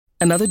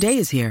Another day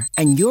is here,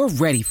 and you're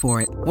ready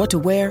for it. What to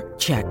wear?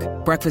 Check.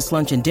 Breakfast,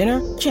 lunch, and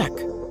dinner? Check.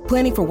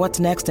 Planning for what's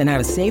next and how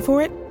to save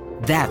for it?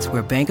 That's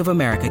where Bank of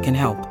America can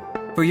help.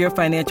 For your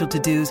financial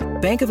to-dos,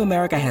 Bank of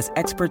America has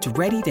experts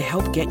ready to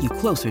help get you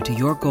closer to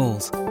your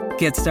goals.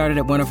 Get started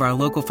at one of our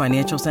local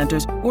financial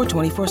centers or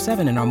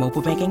 24/7 in our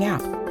mobile banking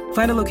app.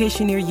 Find a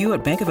location near you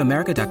at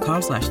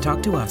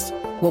bankofamerica.com/talktous.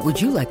 What would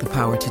you like the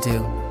power to do?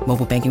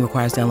 Mobile banking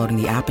requires downloading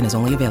the app and is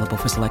only available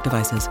for select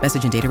devices.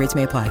 Message and data rates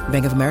may apply.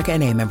 Bank of America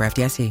N.A., member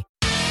FDIC.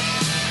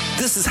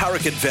 This is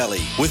Hurricane Valley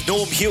with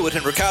Norm Hewitt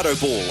and Ricardo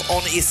Ball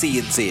on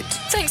SENZ.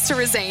 Thanks to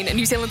Resene,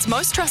 New Zealand's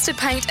most trusted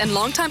paint and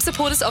long-time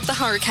supporters of the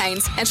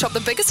Hurricanes. And shop the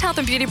biggest health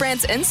and beauty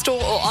brands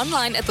in-store or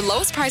online at the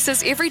lowest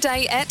prices every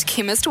day at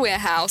Chemist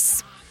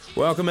Warehouse.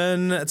 Welcome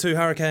in to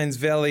Hurricanes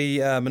Valley.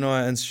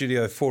 Manaia in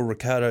studio for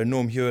Ricardo.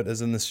 Norm Hewitt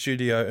is in the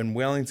studio in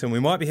Wellington. We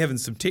might be having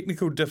some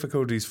technical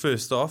difficulties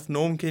first off.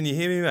 Norm, can you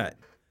hear me, mate?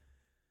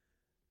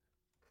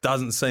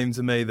 Doesn't seem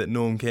to me that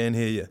Norm can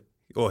hear you.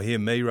 Or hear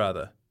me,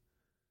 rather.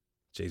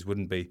 Geez,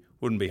 wouldn't be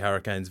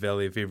Hurricanes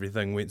Valley if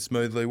everything went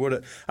smoothly, would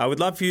it? I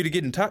would love for you to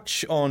get in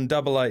touch on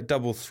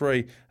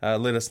 8833.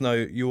 Let us know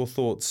your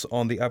thoughts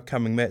on the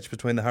upcoming match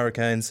between the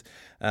Hurricanes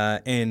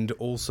and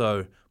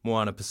also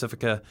Moana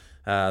Pacifica.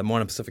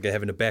 Moana Pacifica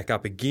having to back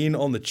up again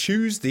on the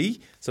Tuesday,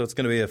 so it's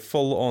going to be a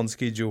full-on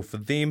schedule for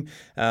them.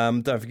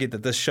 Don't forget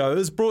that this show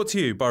is brought to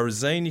you by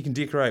Resene. You can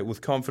decorate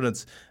with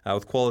confidence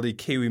with quality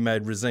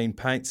Kiwi-made Resene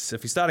paints.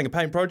 If you're starting a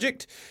paint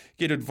project,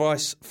 get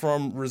advice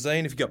from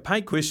Resene. If you've got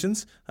paint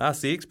questions,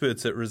 ask the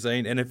experts at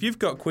Resene. And if you've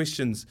got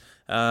questions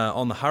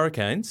on the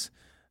Hurricanes,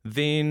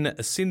 then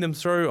send them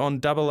through on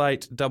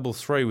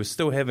 8833. We're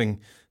still having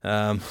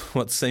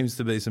what seems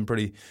to be some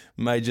pretty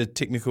major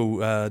technical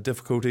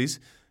difficulties.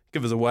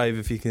 Give us a wave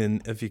if you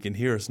can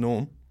hear us,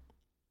 Norm.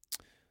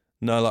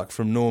 No luck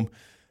from Norm.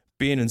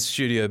 Ben in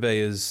Studio B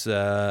is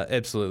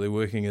absolutely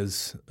working,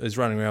 is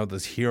running around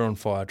with his hair on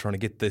fire trying to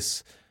get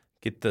this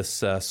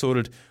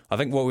sorted. I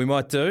think what we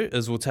might do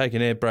is we'll take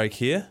an ad break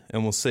here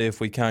and we'll see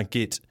if we can't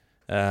get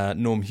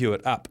Norm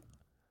Hewitt up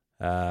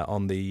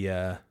on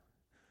the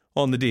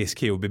desk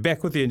here. We'll be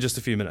back with you in just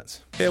a few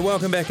minutes. Yeah,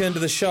 welcome back into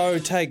the show.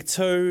 Take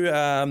two.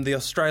 The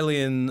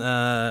Australian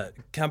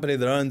company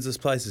that owns this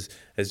place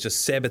has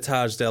just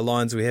sabotaged our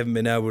lines. We haven't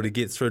been able to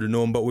get through to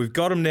Norm, but we've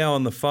got him now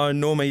on the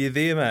phone. Norm, are you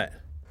there, mate?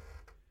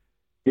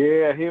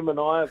 Yeah, him and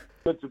I.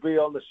 Good to be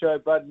on the show,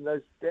 bud. And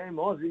those damn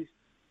Aussies.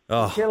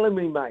 Oh. Killing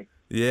me, mate.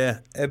 Yeah,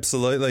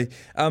 absolutely.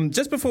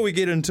 Just before we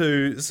get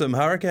into some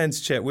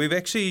Hurricanes chat, we've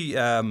actually,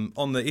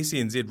 on the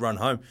SENZ run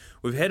home,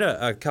 we've had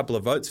a couple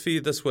of votes for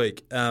you this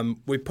week.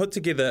 We put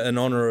together in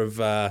honour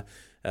of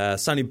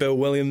Sonny Bill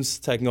Williams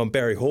taking on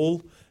Barry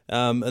Hall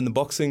in the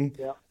boxing.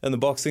 Yeah. In the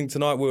boxing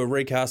tonight, we were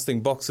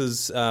recasting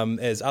boxers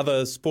as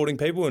other sporting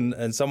people,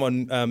 and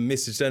someone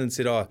messaged in and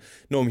said,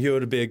 Norm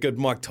Hewitt would be a good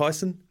Mike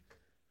Tyson.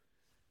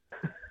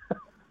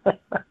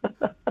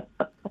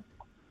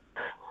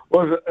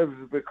 Was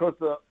it because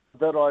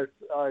that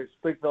I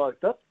speak like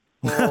that?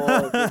 Or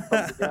is it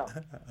something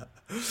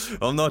else?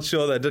 I'm not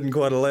sure. That didn't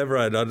quite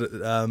elaborate.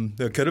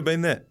 It could have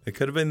been that. It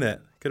could have been that.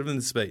 Could have been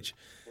the speech.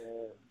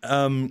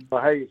 Yeah.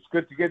 Well, hey, it's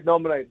good to get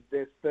nominated.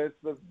 That's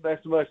the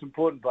most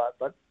important part,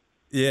 bud.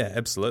 Yeah,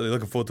 absolutely.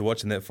 Looking forward to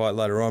watching that fight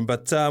later on.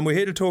 But we're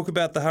here to talk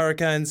about the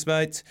Hurricanes,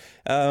 mate.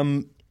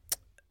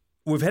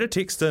 We've had a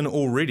text in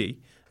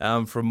already.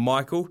 From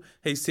Michael.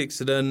 He's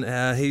texted in,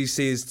 he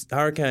says,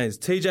 Hurricanes,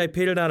 TJ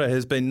Perenara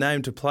has been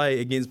named to play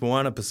against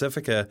Moana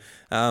Pacifica.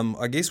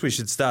 I guess we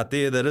should start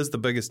there. That is the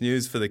biggest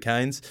news for the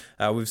Canes.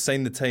 We've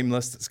seen the team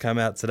list that's come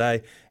out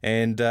today,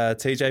 and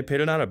TJ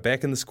Perenara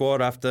back in the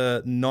squad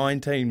after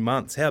 19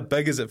 months. How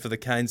big is it for the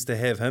Canes to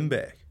have him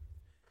back?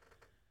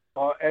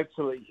 Oh,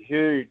 absolutely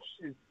huge.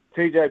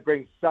 TJ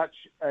brings such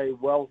a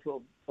wealth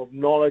of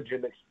knowledge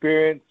and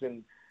experience,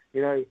 and,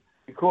 you know,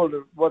 he called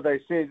it what they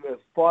said was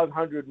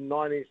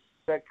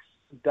 596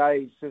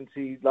 days since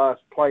he last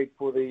played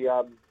for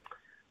the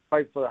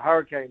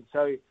Hurricanes.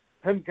 So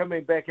him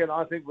coming back in,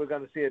 I think we're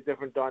going to see a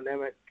different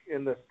dynamic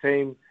in this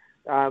team.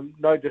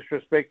 No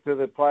disrespect to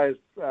the players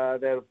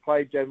that have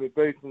played, Jamie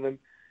Booth and them.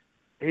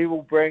 He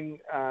will bring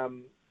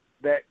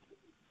that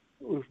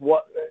with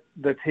what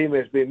the team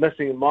has been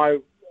missing, in my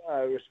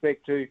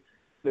respect, to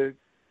the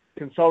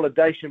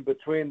consolidation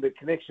between the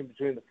connection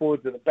between the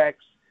forwards and the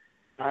backs.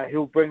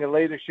 He'll bring a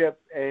leadership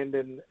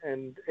and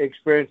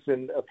experience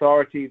and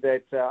authority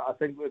that I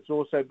think it's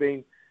also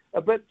been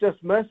a bit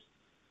just missed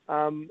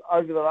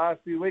over the last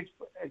few weeks.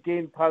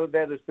 Again, part of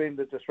that has been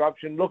the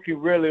disruption.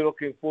 Really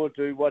looking forward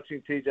to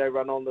watching TJ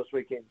run on this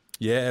weekend.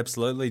 Yeah,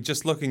 absolutely.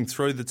 Just looking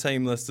through the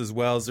team list as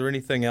well, is there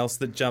anything else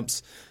that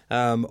jumps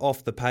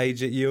off the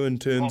page at you in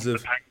terms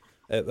of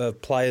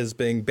players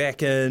being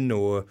back in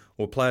or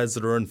players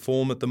that are in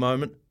form at the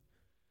moment?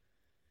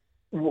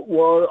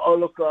 Well,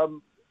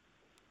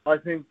 I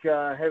think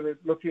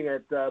looking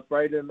at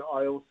Braden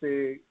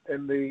Iose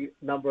in the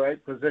number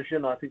 8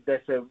 position, I think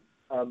that's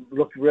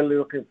really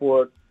looking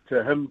forward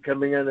to him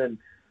coming in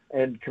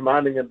and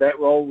commanding in that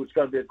role. It's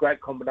going to be a great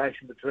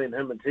combination between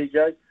him and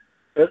TJ.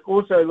 But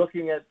also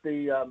looking at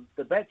the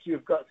backs,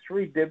 you've got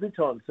three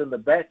debutants in the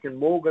back, and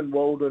Morgan,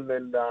 Walden,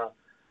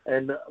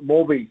 and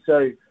Morby.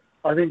 So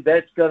I think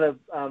that's going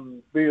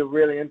to be a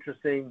really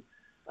interesting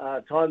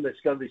time.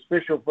 That's going to be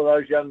special for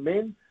those young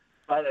men.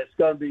 But it's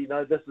going to be,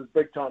 this is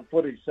big time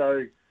footy.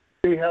 So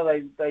see how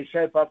they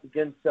shape up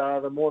against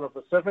the Moana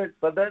Pacific.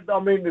 But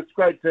it's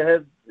great to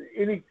have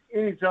any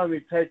time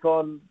you take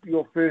on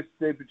your first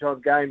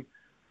debutant game,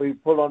 where you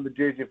pull on the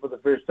jersey for the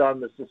first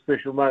time. It's a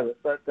special moment.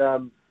 But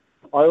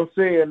I'll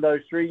see in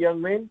those three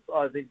young men,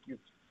 I think it's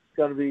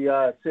going to be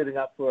setting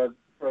up for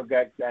a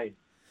great game.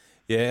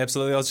 Yeah,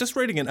 absolutely. I was just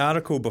reading an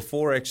article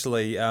before,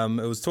 actually.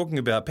 It was talking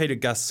about Peter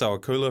Gus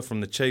Sawakula from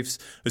the Chiefs,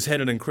 who's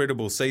had an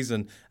incredible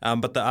season.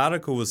 But the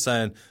article was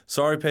saying,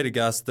 sorry, Peter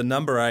Gus, the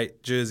number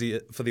 8 jersey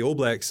for the All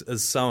Blacks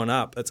is sewn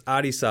up. It's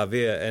Ardie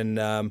Savea,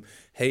 and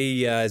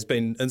he has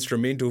been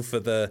instrumental for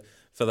the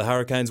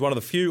Hurricanes. One of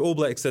the few All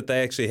Blacks that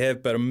they actually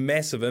have, but a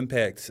massive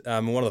impact.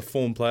 One of the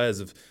form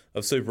players of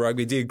Super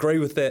Rugby. Do you agree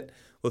with that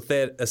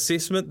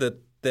assessment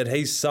that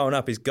he's sewn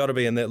up? He's got to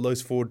be in that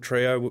loose forward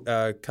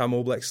trio come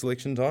All Black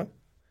selection time?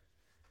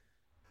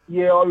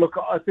 Yeah, look,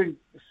 I think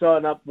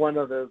sewn up one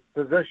of the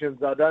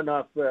positions. I don't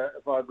know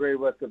if I agree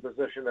with the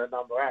position at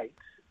number 8,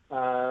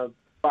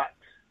 but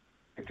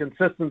the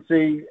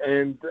consistency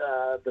and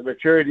the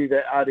maturity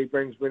that Ardie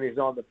brings when he's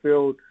on the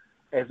field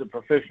as a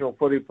professional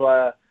footy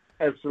player,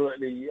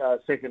 absolutely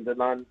second to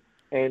none.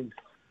 And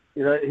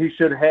he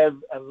should have,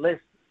 unless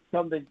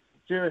something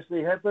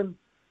seriously happens,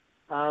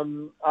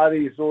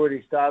 Ardie has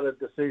already started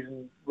the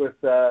season with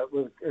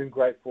in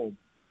great form.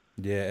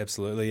 Yeah,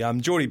 absolutely.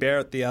 Jordie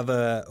Barrett, the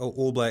other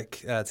All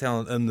Black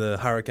talent in the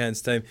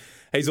Hurricanes team,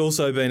 he's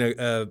also been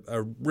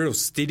a real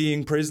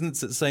steadying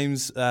presence, it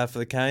seems, for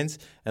the Canes.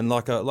 And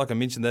like I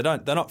mentioned, they're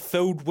not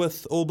filled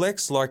with All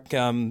Blacks like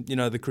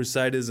the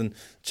Crusaders and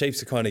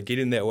Chiefs are kind of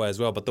getting that way as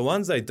well. But the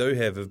ones they do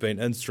have been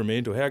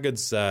instrumental. How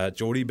good's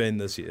Jordie been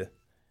this year?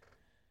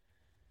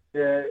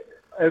 Yeah,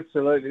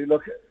 absolutely.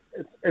 Look,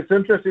 it's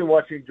interesting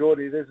watching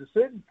Jordie. There's a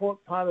certain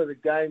part of the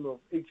game, of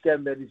each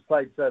game that he's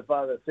played so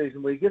far this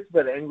season, where he gets a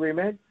bit angry,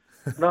 man.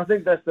 And I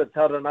think that's the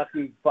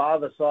Taranaki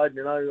father side,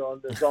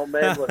 on this old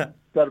man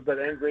got a bit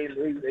angry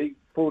and he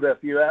pulled a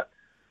few out.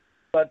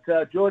 But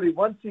Jordie,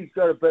 once he's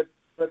got a bit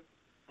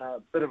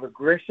of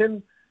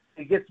aggression,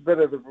 he gets a bit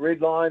of the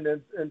red line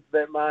into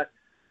that mark.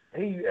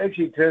 He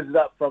actually turns it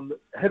up from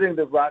hitting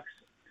the rucks,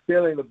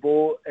 stealing the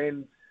ball,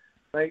 and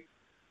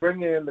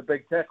bringing in the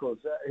big tackles.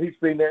 He's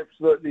been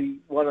absolutely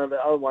one of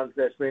the other ones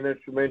that's been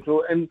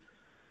instrumental. And,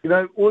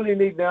 all you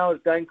need now is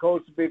Dane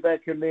Coles to be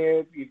back in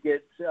there. You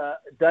get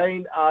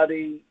Dane,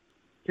 Ardie,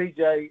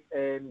 TJ,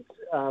 and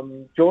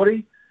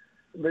Jordie.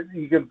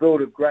 You can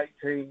build a great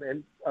team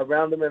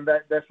around them, and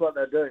that's what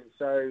they're doing.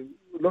 So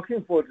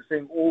looking forward to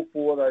seeing all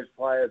 4 of those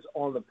players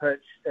on the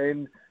pitch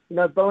and,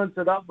 balance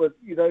it up with,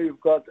 you've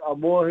got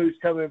Moore, who's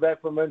coming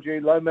back from injury,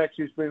 Lomax,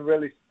 who's been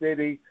really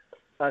steady,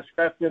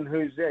 Scrafton,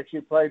 who's actually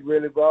played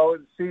really well,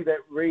 and see that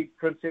Reed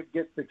Prinsep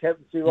gets the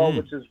captaincy role,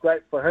 which is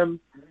great for him,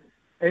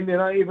 and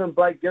even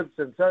Blake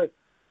Gibson. So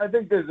I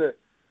think there's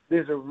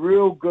a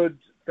real good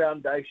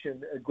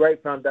foundation, a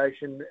great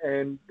foundation,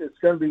 and it's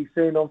going to be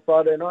seen on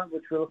Friday night,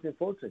 which we're looking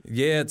forward to.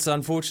 Yeah, it's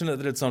unfortunate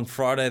that it's on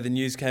Friday. The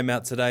news came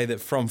out today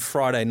that from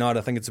Friday night,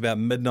 I think it's about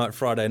midnight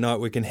Friday night,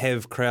 we can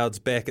have crowds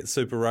back at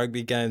Super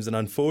Rugby games, and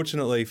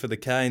unfortunately for the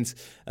Canes,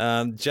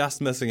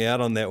 just missing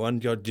out on that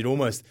one.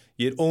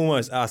 You'd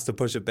almost ask to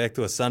push it back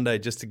to a Sunday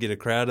just to get a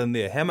crowd in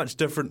there. How much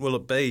different will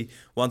it be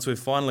once we've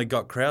finally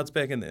got crowds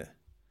back in there?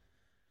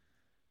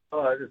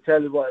 Oh, to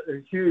tell you what,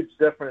 a huge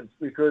difference,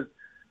 because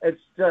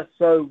it's just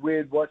so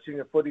weird watching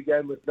a footy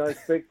game with no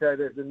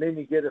spectators, and then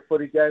you get a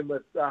footy game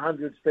with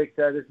 100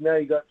 spectators. Now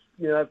you got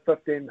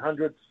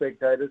 1,500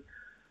 spectators.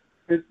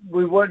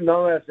 We won't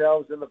know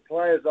ourselves, and the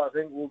players, I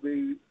think, will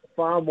be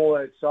far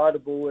more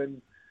excitable,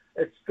 and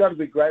it's got to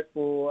be great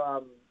for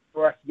us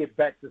to get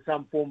back to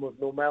some form of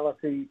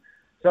normality.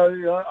 So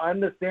I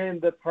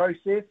understand the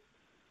process.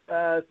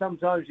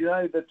 Sometimes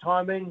the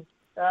timing.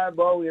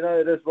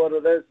 It is what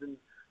it is, and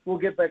we'll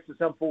get back to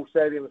some full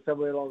stadium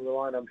somewhere along the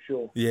line, I'm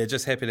sure. Yeah,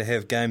 just happy to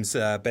have games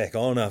back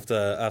on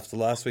after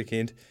last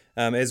weekend.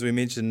 As we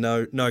mentioned,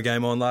 no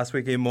game on last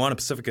weekend. Moana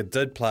Pacifica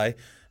did play.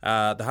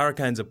 The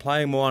Hurricanes are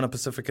playing Moana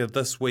Pacifica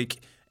this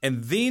week,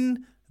 and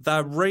then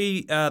they're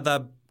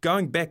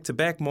going back to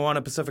back.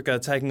 Moana Pacifica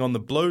taking on the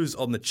Blues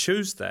on the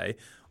Tuesday.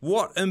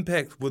 What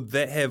impact would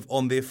that have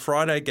on their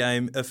Friday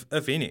game,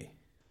 if any?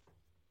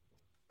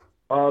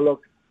 Oh,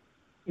 look,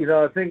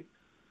 I think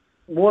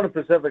Moana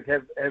Pacific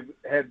have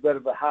had a bit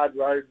of a hard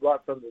road right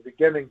from the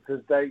beginning,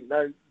 because they,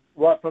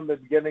 right from the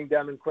beginning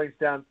down in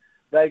Queenstown,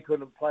 they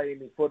couldn't play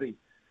any footy.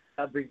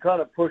 They've been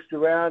kind of pushed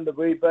around a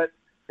wee bit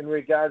in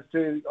regards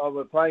to,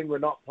 we're playing, we're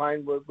not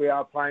playing, we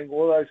are playing,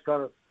 all those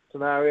kind of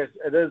scenarios.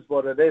 It is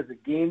what it is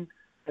again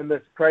in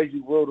this crazy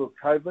world of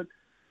COVID.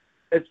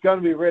 It's going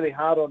to be really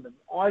hard on them.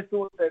 I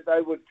thought that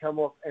they would come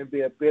off and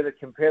be a better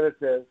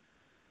competitor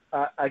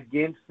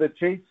against the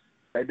Chiefs.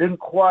 They didn't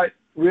quite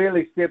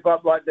really step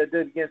up like they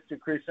did against the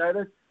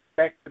Crusaders.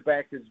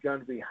 Back-to-back is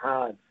going to be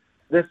hard.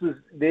 this is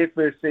their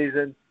first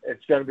season.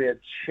 It's going to be a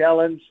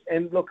challenge.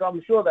 And look,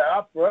 I'm sure they're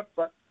up for it,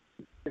 but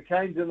the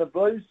Canes and the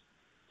Blues,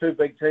 two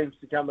big teams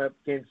to come up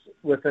against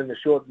within a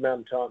short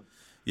amount of time.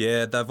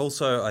 Yeah, they've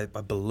also, I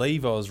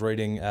believe I was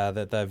reading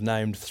that they've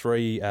named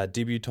 3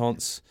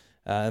 debutants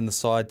in the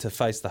side to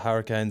face the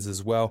Hurricanes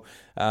as well.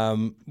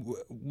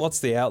 What's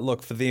the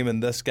outlook for them in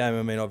this game?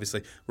 I mean,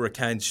 obviously, we're a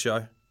Canes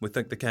show. We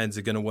think the Canes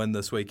are going to win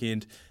this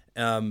weekend.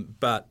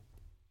 But,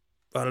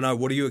 I don't know,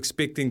 what are you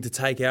expecting to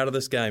take out of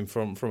this game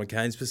from a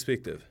Canes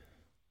perspective?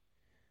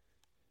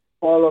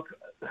 Well, look,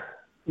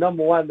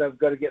 number one, they've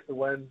got to get the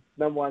win.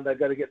 Number one, they've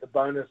got to get the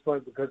bonus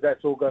point because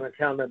that's all going to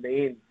count in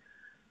the end.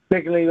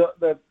 Secondly,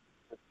 the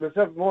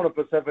Warner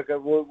Pacifica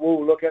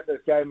will look at this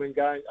game and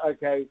going,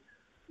 okay,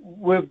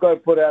 we've got to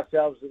put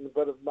ourselves in a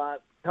bit of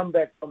mark, come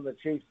back from the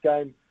Chiefs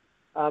game.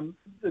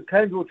 The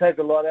Canes will take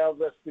a lot out of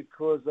this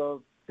because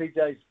of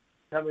TJ's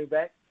coming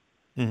back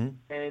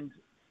and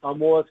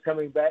Amoa's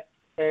coming back,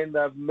 and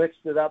they've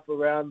mixed it up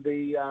around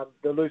the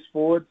loose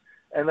forwards,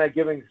 and they're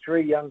giving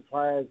 3 young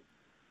players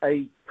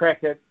a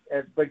crack at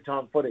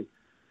big-time footy.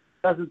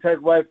 Doesn't take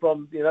away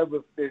from,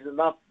 there's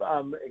enough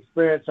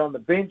experience on the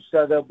bench,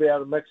 so they'll be able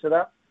to mix it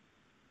up.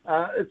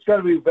 It's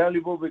going to be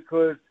valuable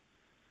because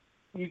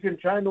you can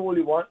train all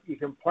you want. You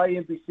can play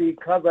NPC,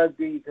 club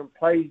rugby, you can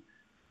play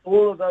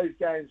all of those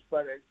games,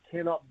 but it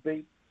cannot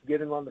beat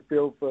getting on the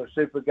field for a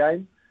super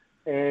game.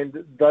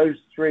 And those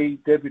 3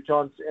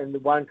 debutants and the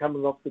one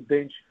coming off the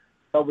bench,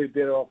 they'll be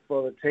better off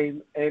for the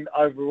team and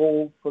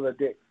overall for the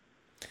deck.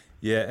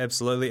 Yeah,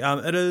 absolutely.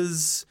 It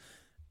is.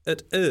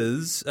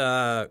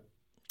 I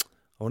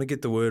want to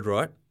get the word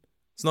right.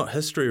 It's not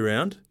history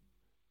round.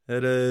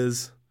 It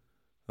is.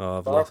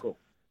 Historical.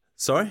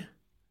 Sorry?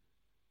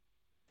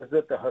 Is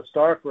it the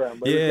historic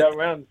round? We go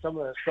around some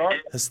of the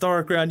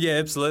historic round, yeah,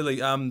 absolutely.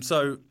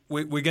 So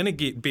we're going to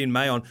get Ben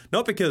May on,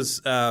 not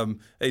because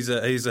he's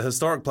a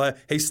historic player.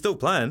 He's still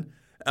playing,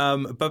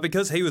 but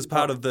because he was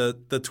part of the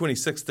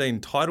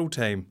 2016 title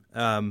team,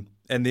 and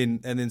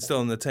then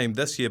still in the team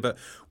this year. But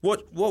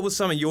what was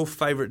some of your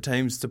favourite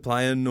teams to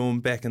play in, Norm,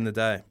 back in the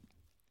day?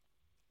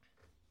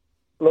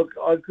 Look,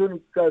 I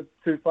couldn't go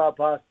too far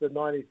past the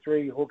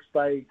 93 Hawke's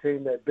Bay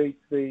team that beat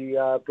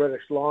the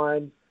British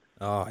Lions.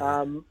 Oh,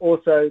 yeah.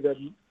 Also, the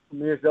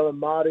New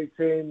Zealand Māori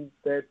team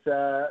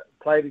that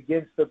played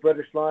against the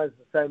British Lions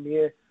the same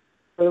year.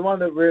 But the one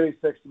that really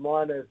sticks to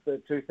mind is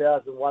the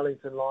 2000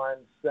 Wellington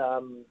Lions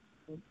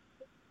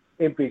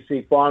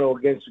NPC final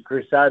against the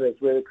Crusaders,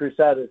 where the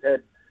Crusaders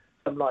had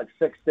something like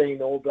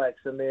 16 All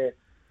Blacks in there.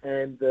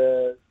 And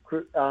the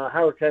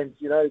Hurricanes,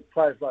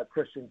 players like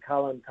Christian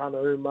Cullen, Tana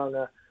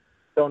Umaga,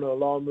 Donna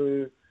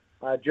Lomu,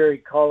 Jerry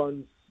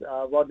Collins,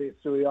 Rodney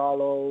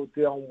Suialo,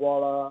 Dion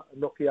Waller,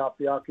 Nuki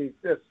Apiaki,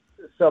 just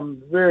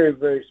some very,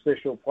 very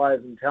special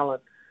players and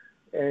talent.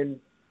 And,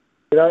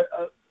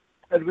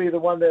 it'd be the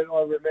one that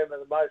I remember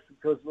the most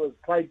because it was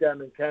played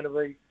down in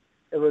Canterbury.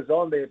 It was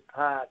on their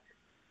park,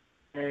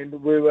 and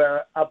we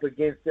were up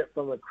against it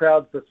from a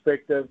crowd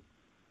perspective,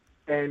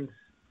 and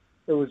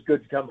it was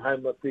good to come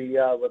home with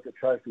the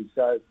trophy.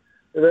 So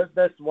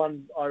that's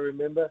one I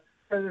remember.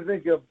 And I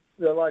think of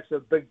the likes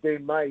of Big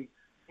Dean May.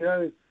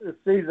 This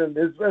season,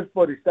 this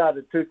body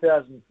started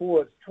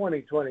 2004. It's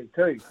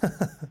 2022.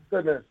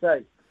 Goodness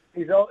sake.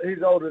 He's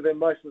older than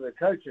most of the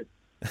coaches.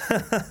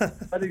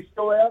 But he's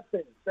still out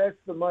there. That's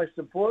the most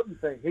important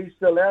thing. He's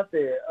still out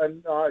there,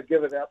 and I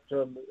give it up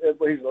to him.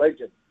 He's a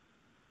legend.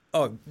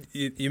 Oh,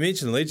 you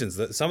mentioned legends.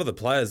 Some of the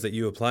players that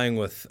you were playing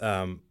with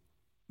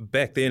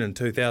back then in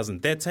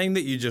 2000, that team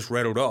that you just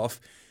rattled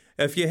off,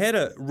 if you had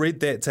read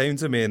that team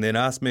to me and then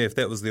asked me if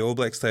that was the All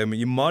Blacks team,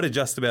 you might have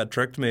just about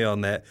tricked me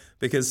on that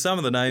because some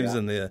of the names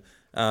in there,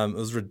 it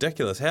was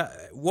ridiculous.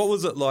 What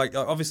was it like?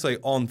 Obviously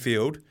on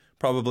field,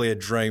 probably a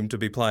dream to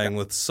be playing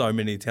with so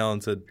many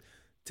talented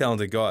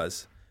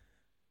guys.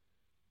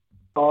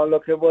 Oh,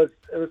 look, it was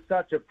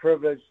such a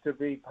privilege to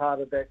be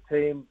part of that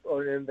team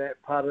or in that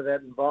part of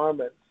that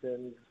environment,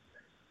 and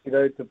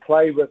to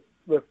play with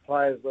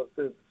players with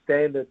the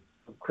standard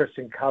of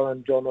Christian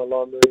Cullen, John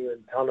Olomu,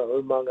 and Tana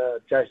Umaga,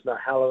 Jason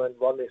O'Halloran,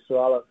 Rodney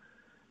Suala,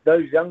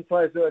 those young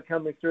players that are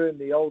coming through, and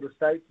the older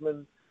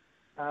statesmen,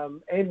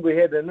 and we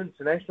had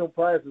international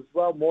players as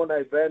well,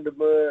 Morne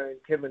Vandermeer and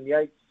Kevin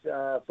Yates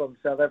from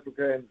South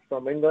Africa and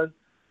from England.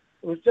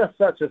 It was just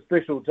such a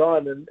special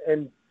time,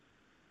 and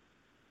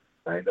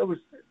it was.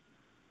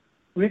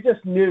 We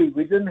just knew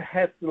we didn't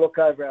have to look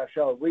over our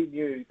shoulder. We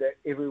knew that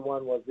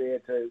everyone was there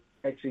to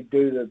actually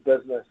do the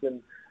business,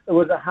 and it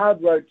was a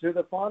hard road to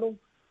the final.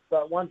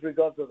 But once we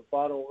got to the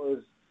final,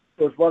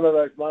 it was one of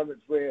those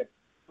moments where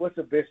what's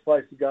the best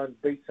place to go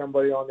and beat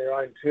somebody on their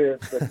own turf,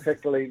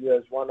 particularly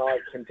those one-eyed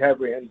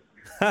Cantabrians,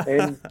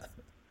 and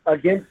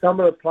against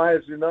some of the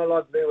players who know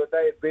like there were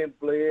Ben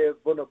Blair,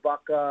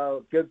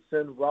 Vunabaka,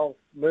 Gibson, Ralph,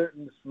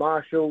 Mertens,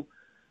 Marshall,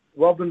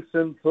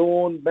 Robinson,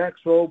 Thorne,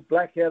 Maxwell,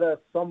 Blackadder,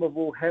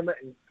 Somerville, Hammett,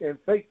 and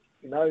Feet.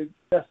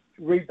 Just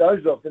read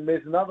those off, and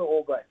there's another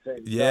All Black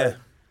team. Yeah. So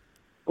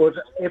was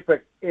an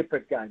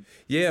epic game.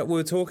 Yeah, we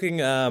were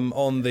talking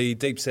on the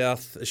Deep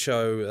South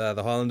show,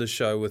 the Highlanders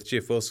show with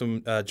Jeff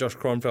Wilson. Josh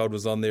Kronfeld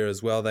was on there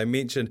as well. They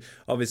mentioned,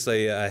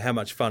 obviously, how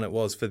much fun it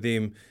was for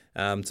them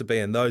to be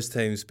in those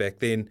teams back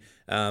then,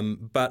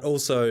 but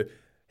also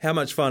how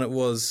much fun it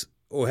was,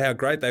 or how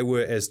great they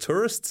were as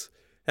tourists.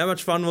 How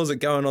much fun was it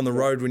going on the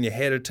road when you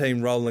had a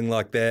team rolling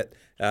like that?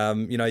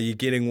 You're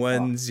getting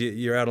wins,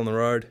 you're out on the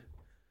road.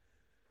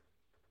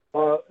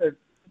 It's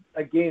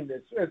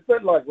a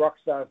bit like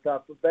rockstar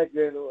stuff, but back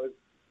then it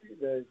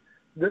was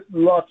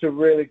lots of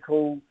really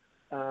cool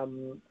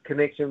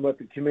connection with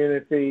the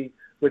community,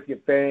 with your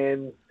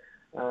fans,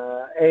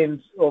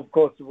 and of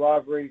course the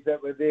rivalries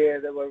that were there.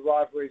 There were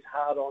rivalries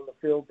hard on the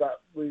field,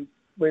 but we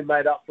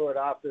made up for it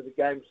after the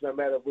games, no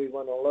matter if we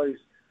win or lose.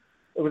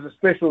 It was a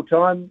special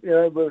time. We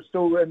were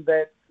still in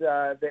that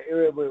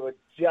area. We were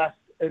just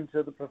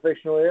into the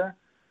professional era.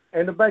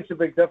 And it makes a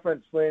big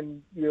difference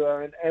when you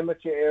are in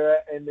amateur era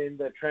and then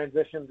the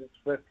transition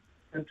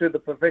into the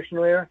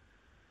professional era.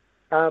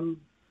 Those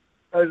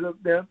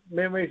are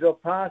memories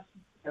of past,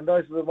 and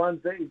those are the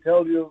ones that you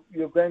tell your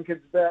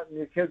grandkids about and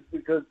your kids,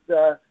 because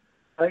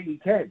you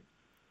can.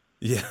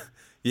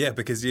 Yeah,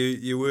 because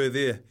you were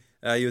there.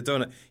 You were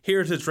doing it.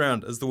 Heritage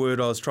round is the word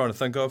I was trying to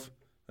think of.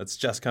 It's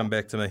just come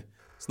back to me.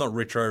 It's not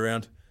retro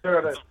round. Sure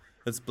it is.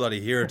 It's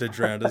bloody heritage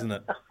round, isn't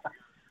it?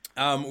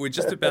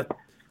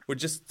 We're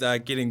just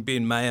getting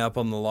Ben May up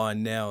on the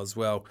line now as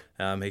well.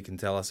 He can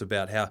tell us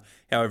about how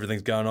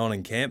everything's going on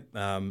in camp.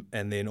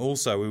 And then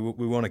also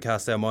we want to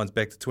cast our minds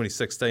back to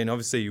 2016.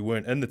 Obviously you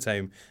weren't in the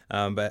team,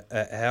 but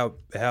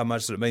how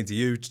much did it mean to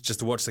you just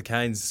to watch the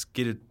Canes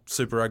get a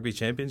Super Rugby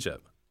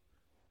championship?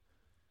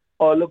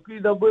 Oh, look,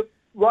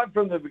 right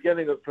from the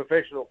beginning of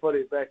professional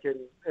footy back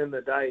in the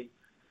day,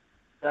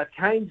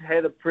 Canes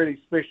had a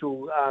pretty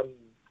special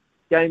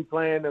game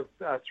plan of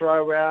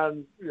throw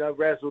around,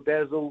 razzle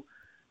dazzle,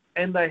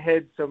 and they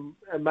had some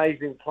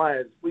amazing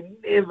players. We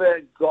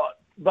never got,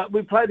 but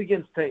we played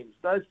against teams.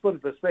 Those put in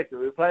perspective,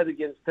 we played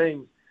against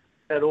teams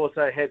that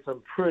also had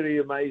some pretty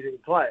amazing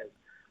players.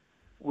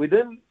 We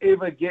didn't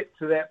ever get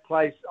to that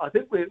place. I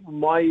think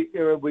my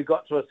era, we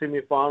got to a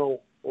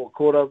semi-final or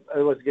quarter.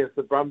 It was against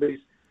the Brumbies.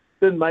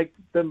 Didn't make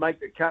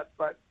the cut,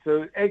 but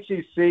to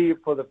actually see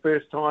for the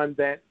first time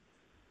that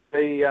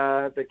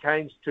the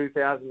Canes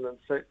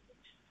 2006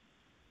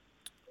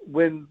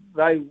 when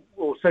they,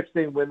 or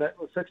 16 when they,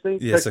 or 16?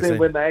 Yeah, 16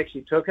 when they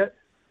actually took it.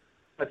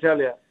 I tell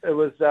you, it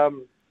was,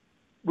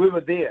 we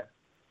were there,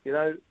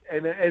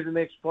 and as an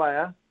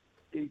ex-player,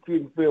 you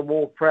can feel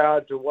more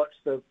proud to watch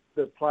the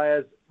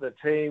players, the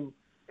team,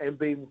 and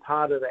being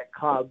part of that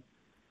club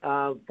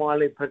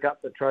finally pick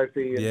up the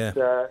trophy. And,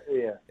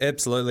 yeah,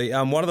 absolutely.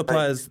 One of the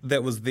players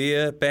that was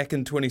there back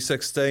in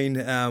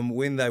 2016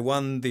 when they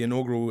won the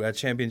inaugural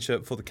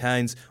championship for the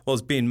Canes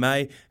was Ben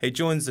May. He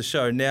joins the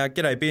show now.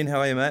 G'day, Ben. How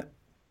are you, mate?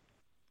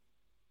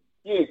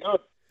 Yeah, good.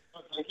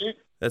 Thank you.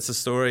 That's the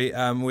story.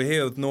 We're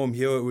here with Norm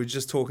Hewitt. We're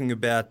just talking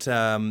about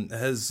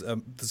his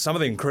some of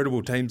the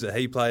incredible teams that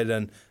he played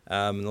in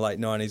the late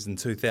 90s and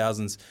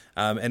 2000s.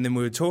 And then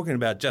we were talking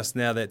about just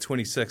now that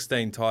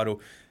 2016 title.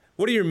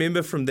 What do you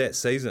remember from that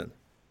season?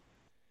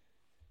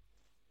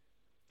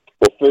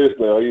 Well,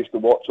 firstly, I used to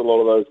watch a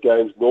lot of those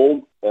games,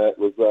 Norm. It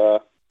was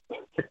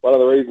one of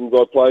the reasons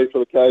I play for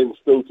the Canes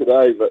still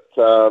today. But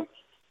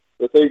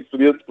thanks for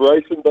the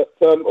inspiration. But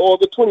the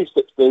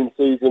 2016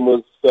 season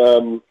was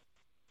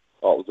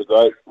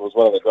it was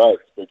one of the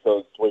greats,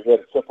 because we had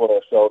a chip on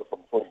our shoulder from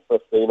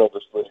 2015,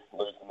 obviously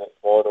losing that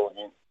final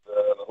against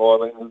the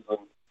Highlanders,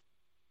 and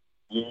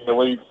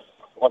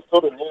I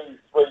sort of knew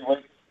 3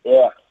 weeks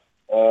out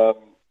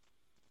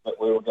that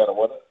we were going to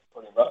win it,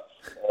 pretty much.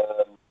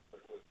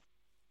 Because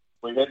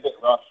we had that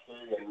rush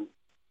too, and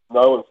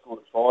no one scored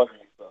a try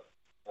against us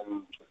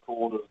in the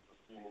quarters,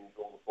 the semis,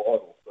 or the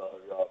final. So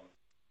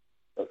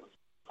it was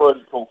a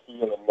pretty cool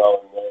feeling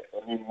knowing that.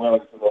 And then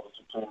Wellington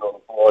obviously turned on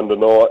a blinder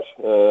night.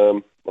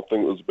 I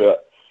think it was about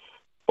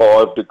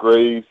 5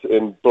 degrees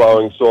and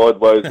blowing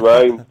sideways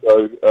rain.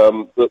 So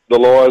the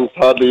Lions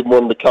hardly even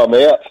wanted to come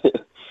out.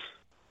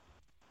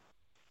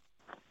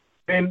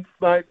 And,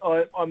 mate,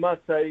 I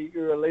must say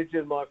you're a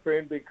legend, my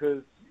friend,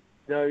 because,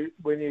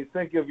 when you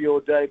think of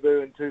your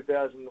debut in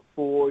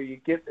 2004, you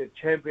get the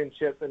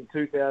championship in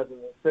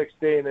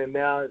 2016, and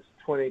now it's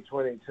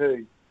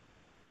 2022.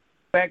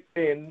 Back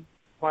then,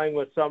 playing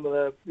with some of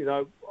the,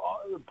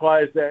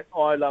 players that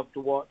I love to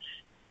watch,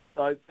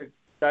 like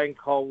Dane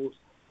Coles,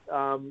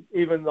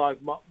 even like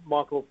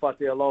Michael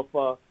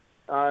Fatialofa,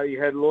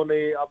 you had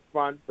Luni up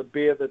front, the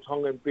Bear, the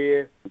Tongan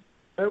Bear.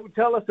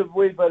 Tell us a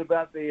wee bit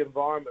about the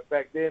environment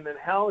back then, and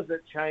how has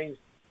it changed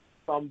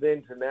from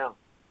then to now?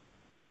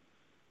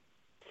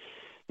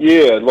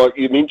 Yeah, like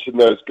you mentioned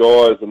those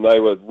guys, and they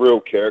were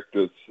real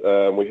characters.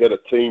 We had a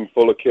team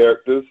full of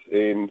characters,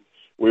 and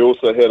we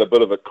also had a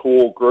bit of a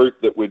core group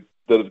that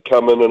had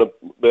come in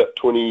about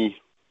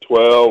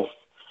 2012.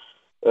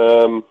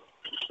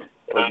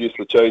 I guess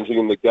the changing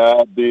in the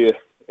guard there,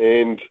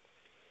 and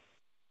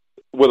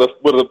with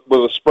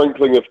a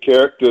sprinkling of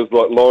characters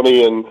like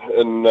Lonnie and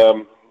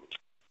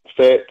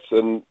Fats,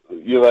 and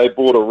they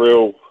brought a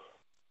real,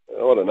 I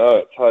don't know,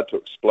 it's hard to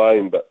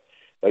explain, but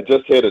they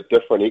just had a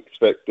different X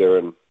factor,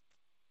 and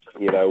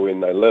when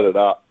they lit it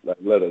up,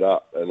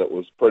 and it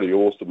was pretty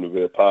awesome to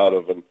be a part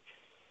of. And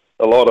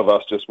a lot of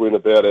us just went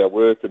about our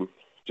work and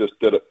just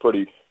did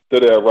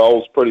our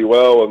roles pretty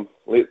well, and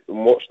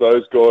watch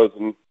those guys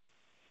and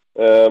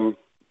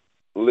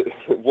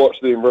watch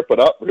them rip it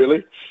up,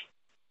 really.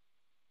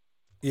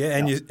 Yeah,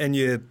 and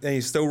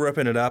you're still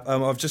ripping it up.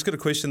 I've just got a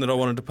question that I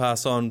wanted to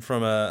pass on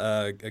from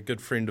a good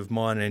friend of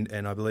mine,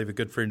 and I believe a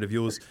good friend of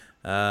yours,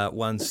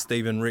 one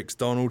Stephen Rex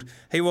Donald.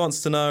 He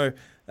wants to know,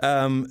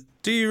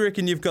 do you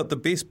reckon you've got the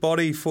best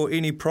body for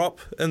any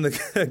prop in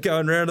the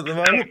going round at the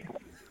moment?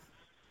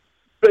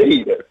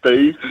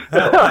 Steve.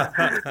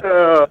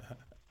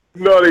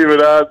 Not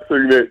even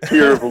answering that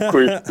terrible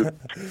question.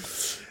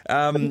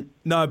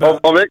 No, but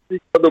I've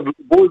actually, the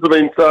boys have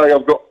been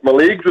saying my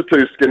legs are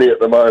too skinny at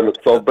the moment,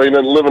 so I've been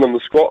living in the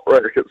squat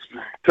rack. It's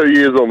 2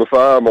 years on the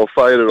farm, I've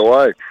faded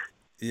away.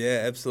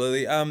 Yeah,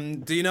 absolutely.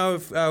 Do you know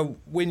if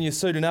when you're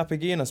suiting up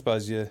again, I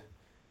suppose you...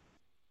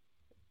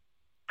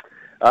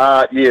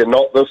 Yeah,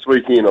 not this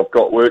weekend. I've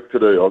got work to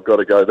do. I've got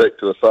to go back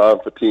to the farm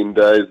for 10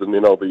 days, and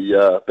then I'll be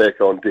back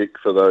on deck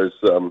for those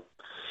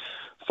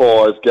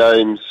 5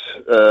 games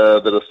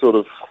that are sort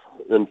of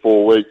in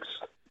 4 weeks.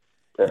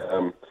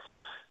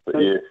 But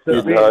yeah,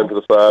 heading home to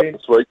the farm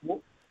this week.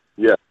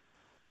 Yeah.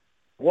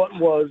 What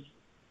was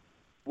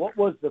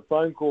the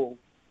phone call?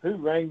 Who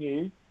rang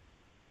you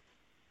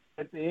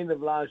at the end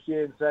of last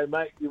year and say,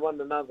 mate, you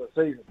won another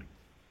season?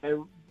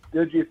 And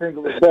did you think it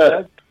was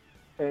good?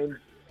 And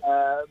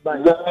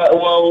mate,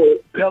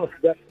 tell us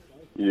about it.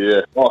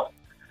 Yeah,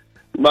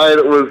 mate,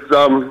 it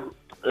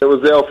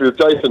was Alfie,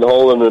 Jason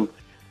Holland, and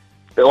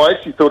I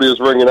actually thought he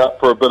was ringing up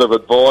for a bit of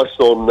advice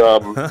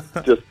on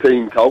just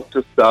team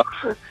culture stuff.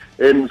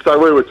 And so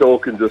we were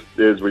talking just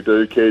as we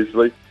do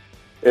casually.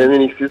 And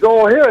then he says,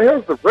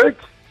 how's the rig?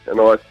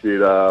 And I said,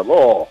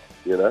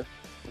 do that.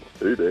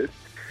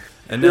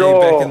 And now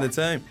you're back in the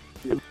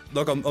team.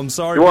 Look, I'm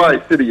sorry.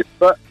 Why?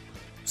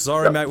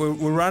 Sorry, mate.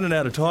 We're running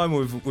out of time.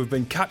 We've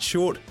been cut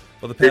short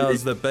by the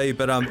powers that be.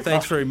 But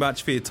thanks very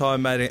much for your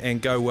time, mate,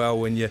 and go well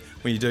when you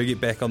do get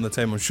back on the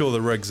team. I'm sure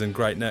the rig's in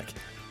great nick.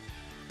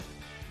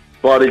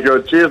 Bloody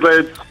good. Cheers,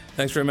 lads.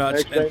 Thanks very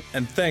much. Thanks,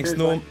 and thanks,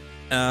 Cheers,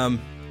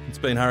 Norm. It's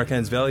been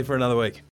Hurricanes Valley for another week.